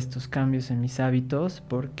generar estos cambios en mis hábitos,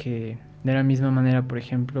 porque de la misma manera, por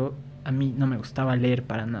ejemplo, a mí no me gustaba leer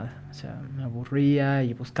para nada. O sea, me aburría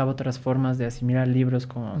y buscaba otras formas de asimilar libros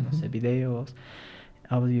como, no sé, videos,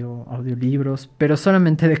 audiolibros, pero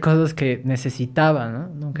solamente de cosas que necesitaba, ¿no?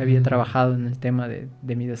 Nunca había trabajado en el tema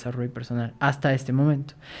de mi desarrollo personal hasta este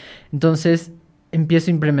momento. Entonces, empiezo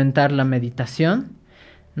a implementar la meditación,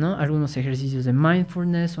 ¿no? Algunos ejercicios de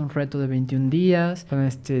mindfulness, un reto de 21 días con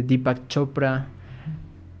Deepak Chopra.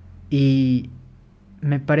 Y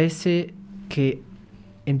me parece que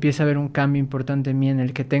empieza a haber un cambio importante en mí en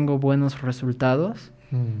el que tengo buenos resultados,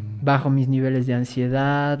 bajo mis niveles de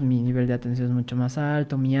ansiedad, mi nivel de atención es mucho más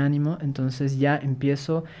alto, mi ánimo, entonces ya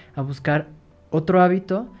empiezo a buscar otro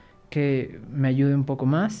hábito que me ayude un poco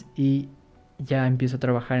más y ya empiezo a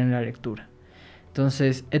trabajar en la lectura.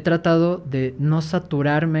 Entonces he tratado de no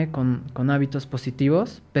saturarme con hábitos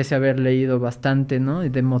positivos, pese a haber leído bastante, ¿no? Y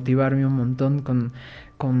de motivarme un montón con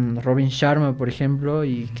Robin Sharma, por ejemplo,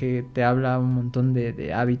 y que te habla un montón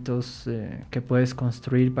de hábitos que puedes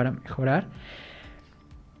construir para mejorar.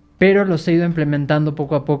 Pero los he ido implementando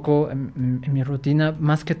poco a poco en mi rutina,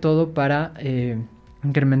 más que todo para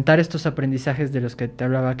incrementar estos aprendizajes de los que te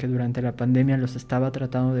hablaba, que durante la pandemia los estaba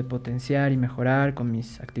tratando de potenciar y mejorar con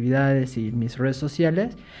mis actividades y mis redes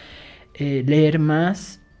sociales, leer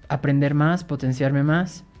más, aprender más, potenciarme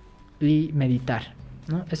más y meditar,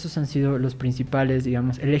 ¿no? Esos han sido los principales,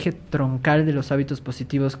 digamos, el eje troncal de los hábitos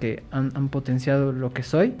positivos que han potenciado lo que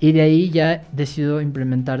soy. Y de ahí ya decido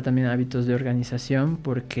implementar también hábitos de organización,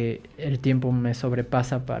 porque el tiempo me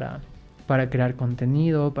sobrepasa para crear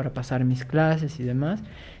contenido, para pasar mis clases y demás.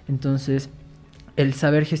 Entonces, el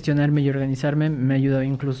saber gestionarme y organizarme me ayuda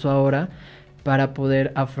incluso ahora para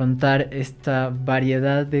poder afrontar esta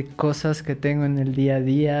variedad de cosas que tengo en el día a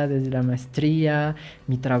día, desde la maestría,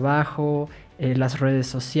 mi trabajo, las redes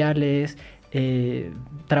sociales.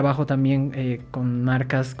 Trabajo también con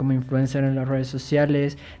marcas como influencer en las redes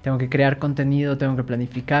sociales. Tengo que crear contenido, tengo que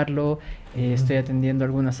planificarlo. Estoy atendiendo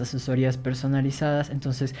algunas asesorías personalizadas.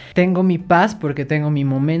 Entonces tengo mi paz porque tengo mi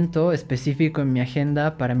momento específico en mi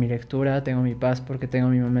agenda para mi lectura. Tengo mi paz porque tengo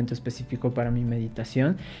mi momento específico para mi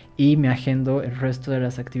meditación. Y me agendo el resto de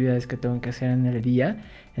las actividades que tengo que hacer en el día.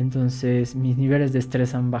 Entonces mis niveles de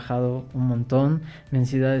estrés han bajado un montón. Mi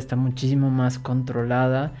ansiedad está muchísimo más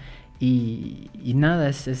controlada. Y nada,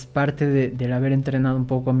 es parte del haber entrenado un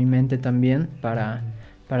poco a mi mente también para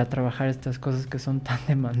trabajar estas cosas que son tan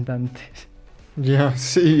demandantes. Ya,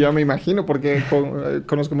 sí, ya me imagino, porque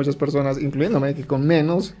conozco muchas personas, incluyéndome, que con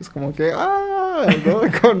menos es como que, ¿no?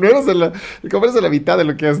 Con menos de la mitad de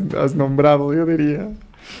lo que has nombrado, yo diría.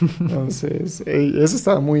 Entonces, eso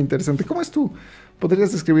está muy interesante. ¿Cómo es tú?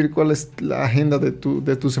 ¿Podrías describir cuál es la agenda de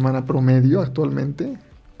tu semana promedio actualmente?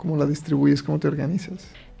 ¿Cómo la distribuyes? ¿Cómo te organizas?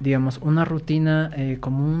 Digamos, una rutina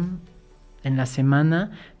común en la semana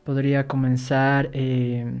podría comenzar,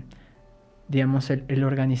 digamos, el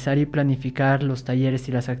organizar y planificar los talleres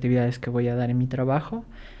y las actividades que voy a dar en mi trabajo,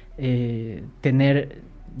 tener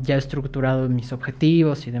ya estructurados mis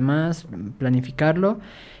objetivos y demás, planificarlo.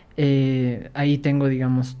 Ahí tengo,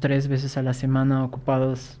 digamos, 3 veces a la semana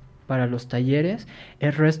ocupados para los talleres.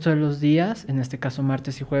 El resto de los días, en este caso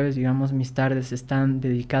martes y jueves, digamos, mis tardes están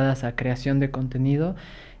dedicadas a creación de contenido.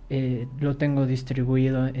 Lo tengo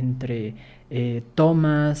distribuido entre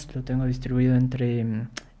tomas, lo tengo distribuido entre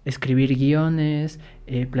escribir guiones,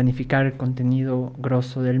 planificar el contenido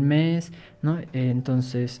grosso del mes, ¿no?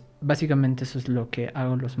 Entonces, básicamente eso es lo que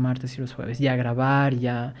hago los martes y los jueves. Ya grabar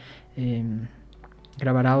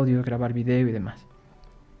audio, grabar video y demás.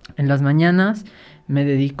 En las mañanas me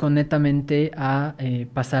dedico netamente a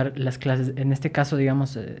pasar las clases. En este caso,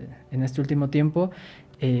 digamos, en este último tiempo,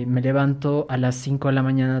 me levanto a las 5 de la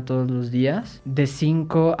mañana todos los días. De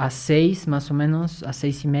 5 a 6 más o menos, a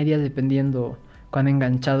 6:30, dependiendo cuán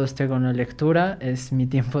enganchado esté con la lectura. Es mi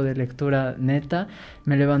tiempo de lectura neta.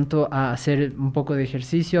 Me levanto a hacer un poco de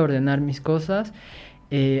ejercicio, a ordenar mis cosas.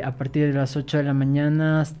 A partir de las 8 de la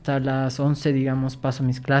mañana hasta las 11, digamos, paso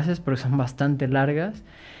mis clases porque son bastante largas.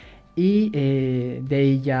 Y de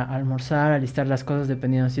ahí ya almorzar, alistar las cosas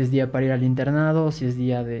dependiendo si es día para ir al internado o si es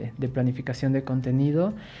día de planificación de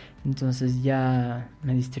contenido. Entonces ya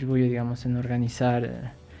me distribuyo, digamos, en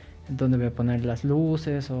organizar dónde voy a poner las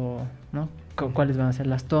luces o, ¿no? Cuáles van a ser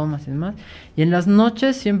las tomas y demás. Y en las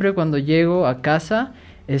noches, siempre cuando llego a casa,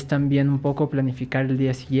 es también un poco planificar el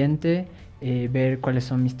día siguiente, ver cuáles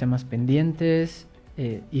son mis temas pendientes.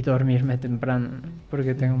 Y dormirme temprano, ¿no?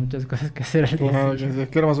 Porque tengo muchas cosas que hacer al día siguiente.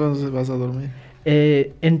 ¿Qué hora más o menos vas a dormir?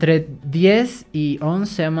 Entre 10 y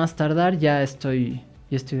 11 a más tardar ya estoy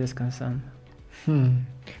descansando.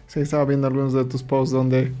 Sí, estaba viendo algunos de tus posts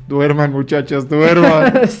donde duerman, muchachos,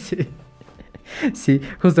 duerman. Sí,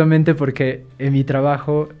 justamente porque en mi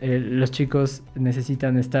trabajo los chicos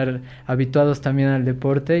necesitan estar habituados también al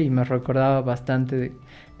deporte y me recordaba bastante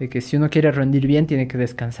de que si uno quiere rendir bien tiene que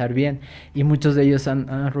descansar bien, y muchos de ellos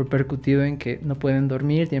han repercutido en que no pueden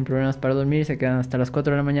dormir, tienen problemas para dormir, se quedan hasta las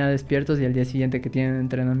 4 de la mañana despiertos y al día siguiente que tienen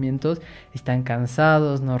entrenamientos están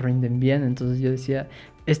cansados, no rinden bien. Entonces yo decía,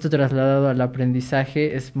 esto trasladado al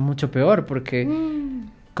aprendizaje es mucho peor porque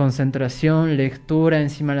concentración, lectura,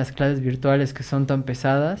 encima las clases virtuales que son tan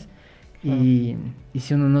pesadas y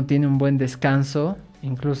si uno no tiene un buen descanso,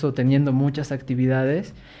 incluso teniendo muchas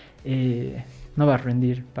actividades, no va a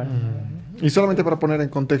rendir para nada. Y solamente para poner en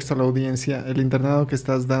contexto a la audiencia, el internado que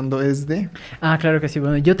estás dando es de... Claro que sí.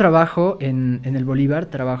 Bueno, yo trabajo en el Bolívar,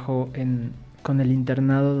 con el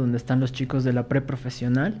internado donde están los chicos de la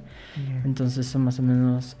preprofesional. Entonces son más o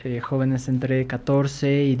menos jóvenes entre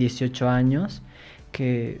 14 y 18 años.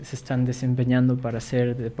 que se están desempeñando para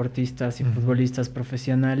ser deportistas y futbolistas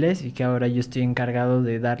profesionales y que ahora yo estoy encargado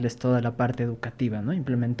de darles toda la parte educativa, ¿no?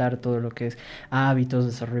 Implementar todo lo que es hábitos,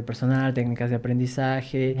 desarrollo personal, técnicas de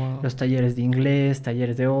aprendizaje, los talleres de inglés,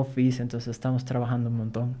 talleres de Office, entonces estamos trabajando un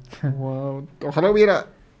montón. Wow. Ojalá hubiera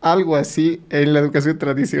algo así en la educación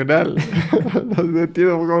tradicional. No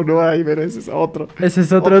entiendo cómo no hay, pero ese es otro. Ese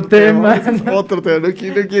es otro tema. Ese es otro tema, no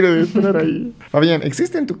quiero entrar ahí. Fabián,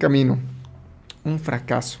 ¿existe en tu camino un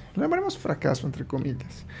fracaso? Lo llamaremos fracaso, entre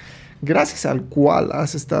comillas, gracias al cual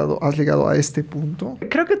has llegado a este punto.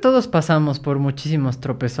 Creo que todos pasamos por muchísimos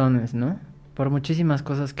tropezones, ¿no? Por muchísimas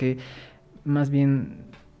cosas que más bien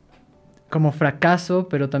como fracaso,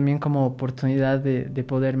 pero también como oportunidad de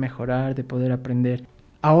poder mejorar, de poder aprender.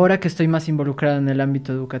 Ahora que estoy más involucrado en el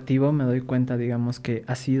ámbito educativo, me doy cuenta, digamos, que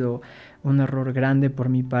ha sido un error grande por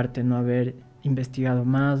mi parte no haber investigado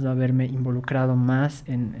más, no haberme involucrado más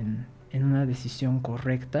en una decisión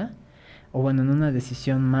correcta, o bueno, en una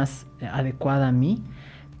decisión más adecuada a mí,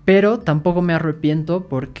 pero tampoco me arrepiento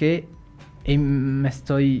porque me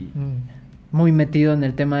estoy muy metido en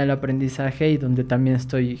el tema del aprendizaje y donde también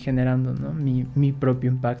estoy generando, ¿no? mi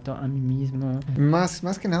propio impacto a mí mismo.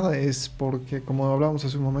 Más que nada es porque, como hablábamos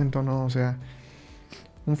hace un momento, ¿no? O sea,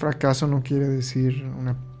 un fracaso no quiere decir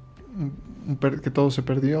que todo se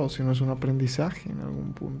perdió, sino es un aprendizaje en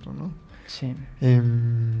algún punto, ¿no? Sí.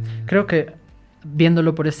 Creo que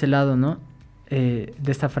viéndolo por ese lado, ¿no? De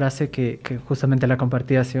esta frase que justamente la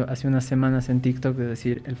compartí hace unas semanas en TikTok, de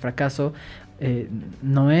decir, el fracaso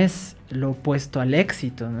no es lo opuesto al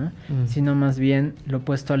éxito, ¿no? Sino más bien lo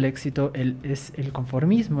opuesto al éxito es el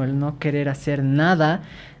conformismo, el no querer hacer nada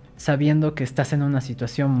sabiendo que estás en una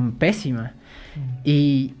situación pésima.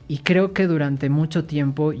 Y creo que durante mucho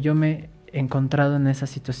tiempo yo me he encontrado en esa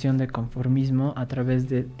situación de conformismo a través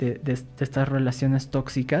de estas relaciones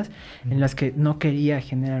tóxicas en las que no quería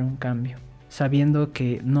generar un cambio, sabiendo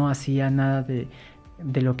que no hacía nada de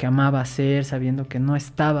lo que amaba hacer, sabiendo que no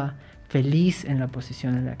estaba feliz en la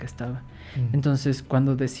posición en la que estaba. Entonces,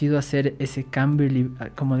 cuando decido hacer ese cambio,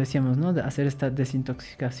 como decíamos, ¿no? De hacer esta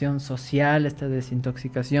desintoxicación social, esta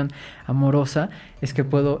desintoxicación amorosa, es que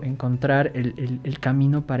puedo encontrar el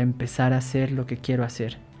camino para empezar a hacer lo que quiero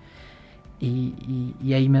hacer.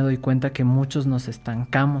 Y ahí me doy cuenta que muchos nos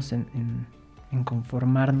estancamos en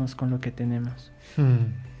conformarnos con lo que tenemos.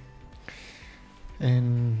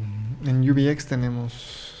 En UBX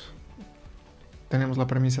tenemos la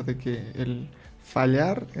premisa de que el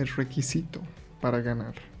fallar es requisito para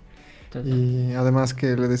ganar. Total. Y además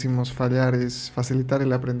que le decimos fallar es facilitar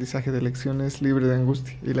el aprendizaje de lecciones libre de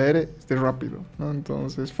angustia. Y la R es de rápido, ¿no?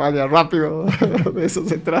 Entonces falla rápido. De eso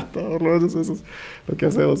se trata. Por lo menos eso es lo que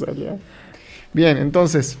hacemos allá. Bien,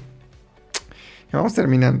 entonces vamos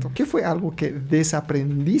terminando. ¿Qué fue algo que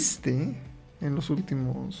desaprendiste en los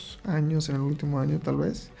últimos años, en el último año tal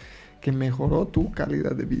vez, que mejoró tu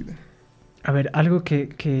calidad de vida? A ver, algo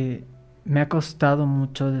que me ha costado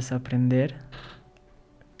mucho desaprender,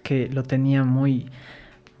 que lo tenía muy,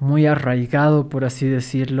 muy arraigado, por así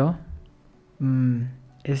decirlo,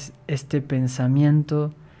 es este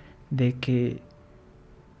pensamiento de que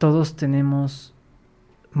todos tenemos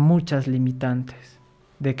muchas limitantes,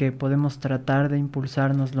 de que podemos tratar de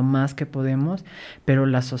impulsarnos lo más que podemos, pero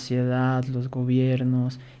la sociedad, los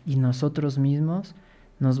gobiernos y nosotros mismos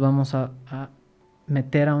nos vamos a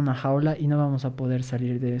meter a una jaula y no vamos a poder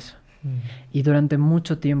salir de eso. Y durante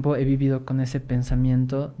mucho tiempo he vivido con ese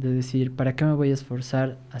pensamiento de decir, ¿para qué me voy a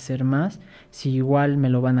esforzar a hacer más si igual me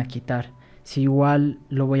lo van a quitar? Si igual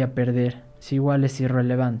lo voy a perder, si igual es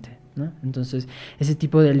irrelevante, ¿no? Entonces, ese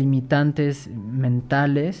tipo de limitantes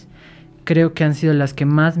mentales creo que han sido las que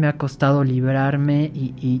más me ha costado librarme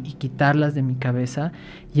y quitarlas de mi cabeza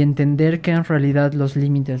y entender que en realidad los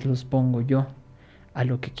límites los pongo yo a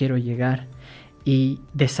lo que quiero llegar. Y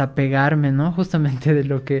desapegarme, ¿no? Justamente de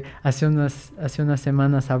lo que hace unas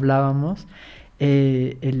semanas hablábamos,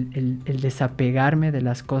 el desapegarme de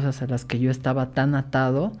las cosas a las que yo estaba tan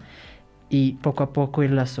atado y poco a poco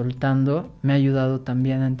irlas soltando, me ha ayudado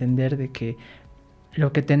también a entender de que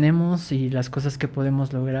lo que tenemos y las cosas que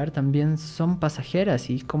podemos lograr también son pasajeras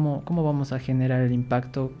y cómo vamos a generar el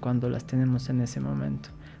impacto cuando las tenemos en ese momento.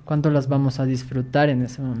 Cuánto las vamos a disfrutar en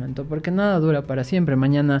ese momento, porque nada dura para siempre.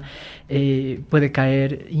 Mañana puede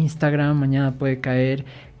caer Instagram, mañana puede caer,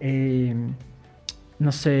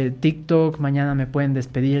 no sé, TikTok, mañana me pueden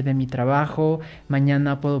despedir de mi trabajo,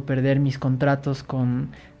 mañana puedo perder mis contratos con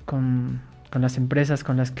las empresas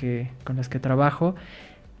con las que trabajo.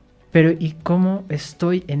 Pero ¿y cómo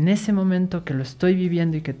estoy en ese momento que lo estoy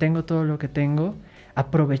viviendo y que tengo todo lo que tengo?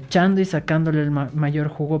 aprovechando y sacándole el mayor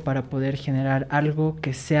jugo para poder generar algo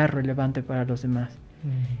que sea relevante para los demás.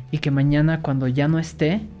 Y que mañana cuando ya no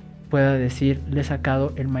esté, pueda decir, le he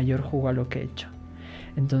sacado el mayor jugo a lo que he hecho.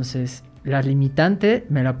 Entonces, la limitante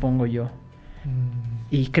me la pongo yo.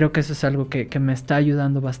 Y creo que eso es algo que me está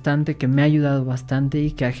ayudando bastante, que me ha ayudado bastante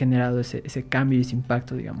y que ha generado ese cambio y ese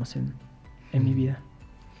impacto, digamos, en mi vida.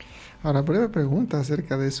 Ahora, breve pregunta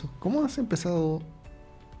acerca de eso. ¿Cómo has empezado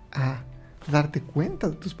a darte cuenta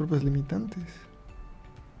de tus propias limitantes?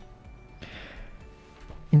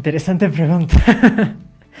 Interesante pregunta.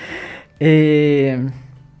 Me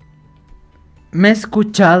he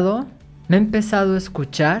empezado a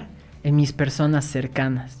escuchar en mis personas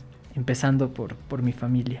cercanas, empezando por mi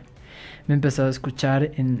familia. Me he empezado a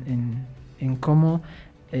escuchar en cómo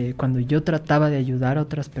cuando yo trataba de ayudar a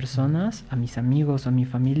otras personas, a mis amigos o a mi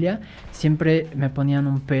familia, siempre me ponían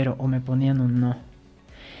un pero o me ponían un no.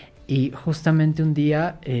 Y justamente un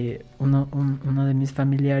día uno de mis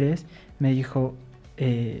familiares me dijo,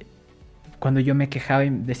 cuando yo me quejaba y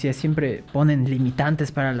decía, siempre ponen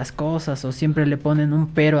limitantes para las cosas o siempre le ponen un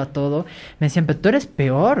pero a todo, me decían, pero tú eres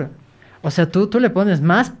peor. O sea, tú le pones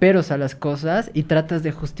más peros a las cosas y tratas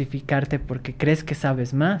de justificarte porque crees que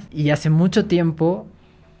sabes más. Y hace mucho tiempo,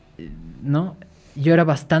 ¿no? Yo era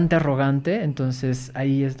bastante arrogante, entonces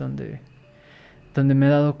ahí es donde me he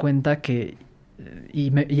dado cuenta que...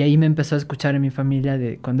 Y ahí me empezó a escuchar en mi familia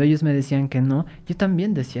de cuando ellos me decían que no, yo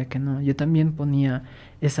también decía que no, yo también ponía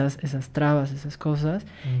esas trabas, esas cosas,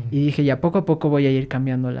 y dije ya poco a poco voy a ir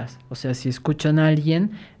cambiándolas. O sea, si escuchan a alguien,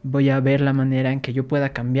 voy a ver la manera en que yo pueda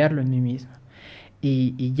cambiarlo en mí mismo.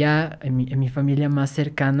 Y ya en mi familia más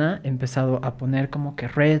cercana he empezado a poner como que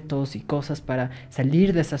retos y cosas para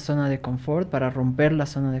salir de esa zona de confort, para romper la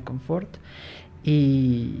zona de confort.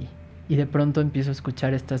 Y de pronto empiezo a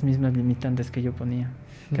escuchar estas mismas limitantes que yo ponía.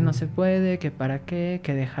 Que no se puede, que para qué,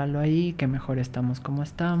 que dejarlo ahí, que mejor estamos como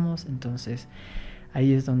estamos. Entonces,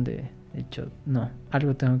 ahí es donde he dicho, no,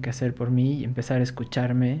 algo tengo que hacer por mí y empezar a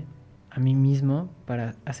escucharme a mí mismo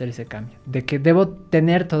para hacer ese cambio. De que debo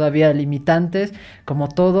tener todavía limitantes, como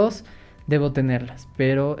todos, debo tenerlas.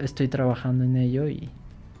 Pero estoy trabajando en ello y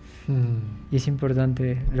es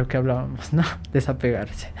importante lo que hablábamos, ¿no?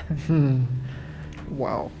 Desapegarse.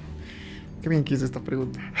 Wow. Qué bien que hice esta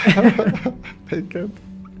pregunta. Me encanta.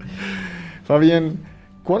 Fabián,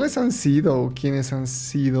 ¿cuáles han sido o quiénes han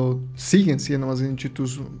sido, siguen siendo más bien dicho,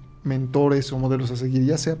 tus mentores o modelos a seguir?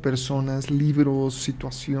 Ya sea personas, libros,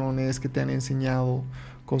 situaciones que te han enseñado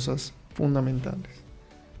cosas fundamentales.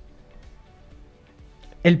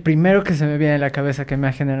 El primero que se me viene a la cabeza que me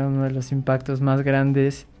ha generado uno de los impactos más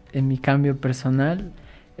grandes en mi cambio personal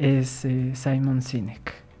es Simon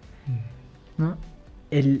Sinek, ¿no?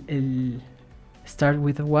 El Start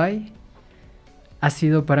with a Why ha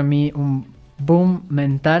sido para mí un boom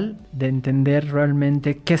mental de entender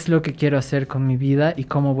realmente qué es lo que quiero hacer con mi vida y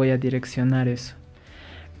cómo voy a direccionar eso.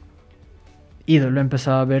 Y lo he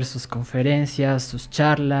empezado a ver sus conferencias, sus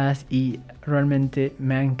charlas y realmente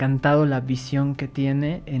me ha encantado la visión que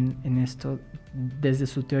tiene en esto desde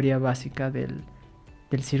su teoría básica del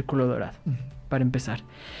círculo dorado, para empezar.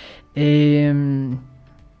 De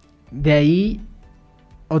ahí...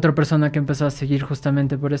 Otra persona que empezó a seguir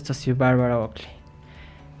justamente por esto ha sido Barbara Oakley.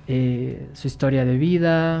 Su historia de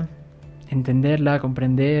vida, entenderla,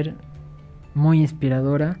 comprender, muy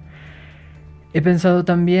inspiradora. He pensado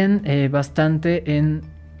también bastante en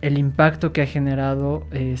el impacto que ha generado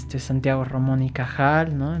Santiago Ramón y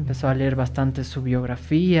Cajal, ¿no? Empezó a leer bastante su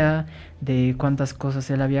biografía, de cuántas cosas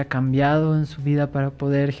él había cambiado en su vida para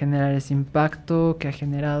poder generar ese impacto que ha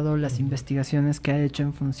generado, las investigaciones que ha hecho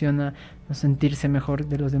en función a no sentirse mejor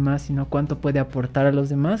de los demás, sino cuánto puede aportar a los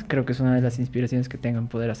demás. Creo que es una de las inspiraciones que tengan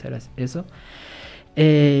poder hacer eso.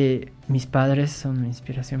 Mis padres son mi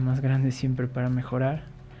inspiración más grande siempre para mejorar,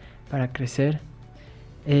 para crecer.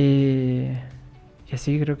 Y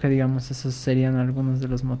así creo que, digamos, esos serían algunos de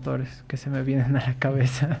los motores que se me vienen a la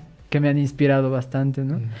cabeza, que me han inspirado bastante,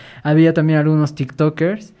 ¿no? Había también algunos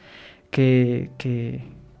TikTokers que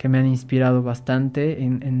me han inspirado bastante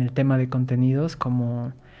en el tema de contenidos,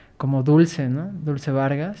 como Dulce, ¿no? Dulce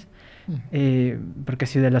Vargas, porque ha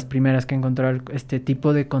sido de las primeras que he encontrado este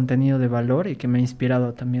tipo de contenido de valor y que me ha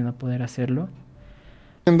inspirado también a poder hacerlo.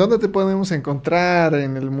 ¿En dónde te podemos encontrar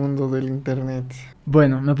en el mundo del internet?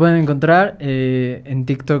 Bueno, me pueden encontrar en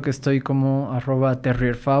TikTok estoy como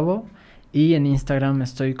 @terrierfavo y en Instagram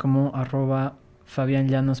estoy como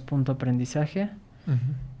 @fabianllanos.aprendizaje.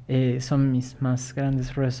 Son mis más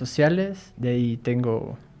grandes redes sociales. De ahí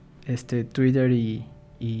tengo Twitter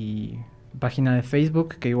y página de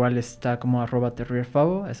Facebook, que igual está como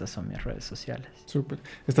 @terrierfavo. Esas son mis redes sociales. Súper.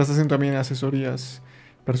 ¿Estás haciendo también asesorías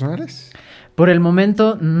personales? Por el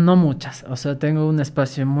momento, no muchas. O sea, tengo un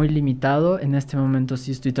espacio muy limitado. En este momento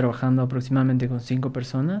sí estoy trabajando aproximadamente con 5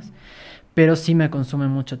 personas, pero sí me consume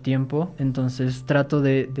mucho tiempo. Entonces trato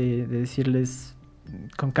de decirles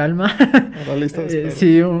con calma. A la lista de espera.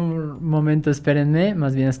 Sí, un momento, espérenme.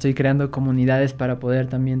 Más bien estoy creando comunidades para poder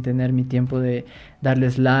también tener mi tiempo de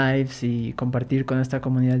darles lives y compartir con esta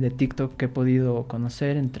comunidad de TikTok que he podido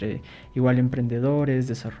conocer entre igual emprendedores,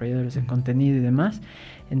 desarrolladores de contenido y demás.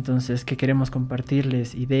 Entonces, que queremos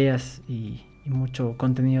compartirles ideas y mucho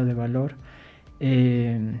contenido de valor.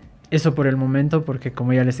 Eso por el momento, porque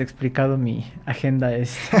como ya les he explicado, mi agenda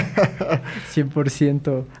es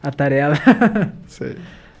 100% atareada. Sí.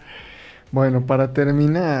 Bueno, para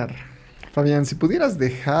terminar, Fabián, si pudieras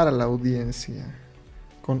dejar a la audiencia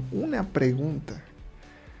con una pregunta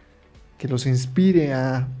que los inspire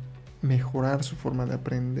a mejorar su forma de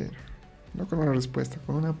aprender, no con una respuesta,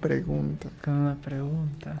 con una pregunta. Con una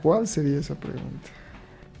pregunta. ¿Cuál sería esa pregunta?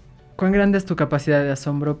 ¿Cuán grande es tu capacidad de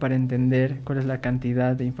asombro para entender cuál es la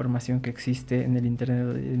cantidad de información que existe en el Internet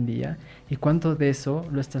de hoy en día? ¿Y cuánto de eso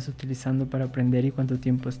lo estás utilizando para aprender y cuánto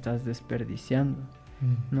tiempo estás desperdiciando?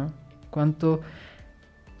 ¿No? ¿Cuánto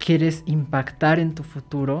quieres impactar en tu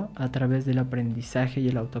futuro a través del aprendizaje y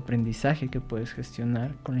el autoaprendizaje que puedes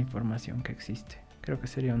gestionar con la información que existe? Creo que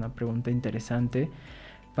sería una pregunta interesante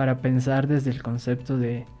para pensar desde el concepto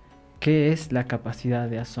de qué es la capacidad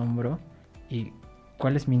de asombro y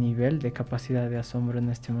cuál es mi nivel de capacidad de asombro en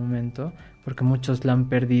este momento, porque muchos la han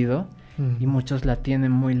perdido y muchos la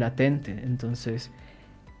tienen muy latente. Entonces,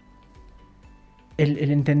 el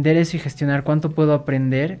entender eso y gestionar cuánto puedo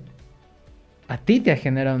aprender, a ti te ha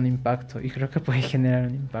generado un impacto y creo que puede generar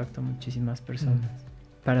un impacto a muchísimas personas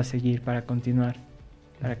para seguir, para continuar,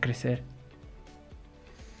 para crecer.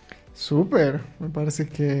 Súper, me parece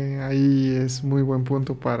que ahí es muy buen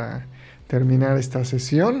punto para terminar esta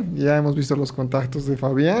sesión. Ya hemos visto los contactos de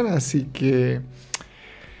Fabián, así que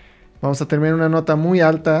vamos a terminar una nota muy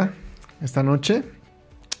alta esta noche.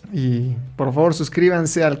 Y por favor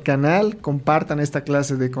suscríbanse al canal, compartan esta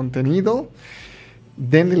clase de contenido,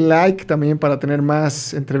 denle like también para tener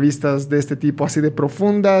más entrevistas de este tipo así de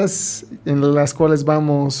profundas, en las cuales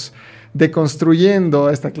vamos deconstruyendo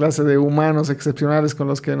esta clase de humanos excepcionales con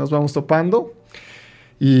los que nos vamos topando.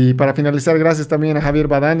 Y para finalizar, gracias también a Javier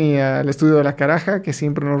Badani, al Estudio de la Caraja, que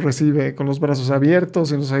siempre nos recibe con los brazos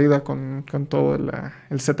abiertos y nos ayuda con todo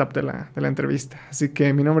el setup de la entrevista. Así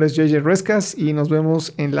que mi nombre es JJ Ruescas y nos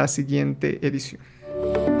vemos en la siguiente edición.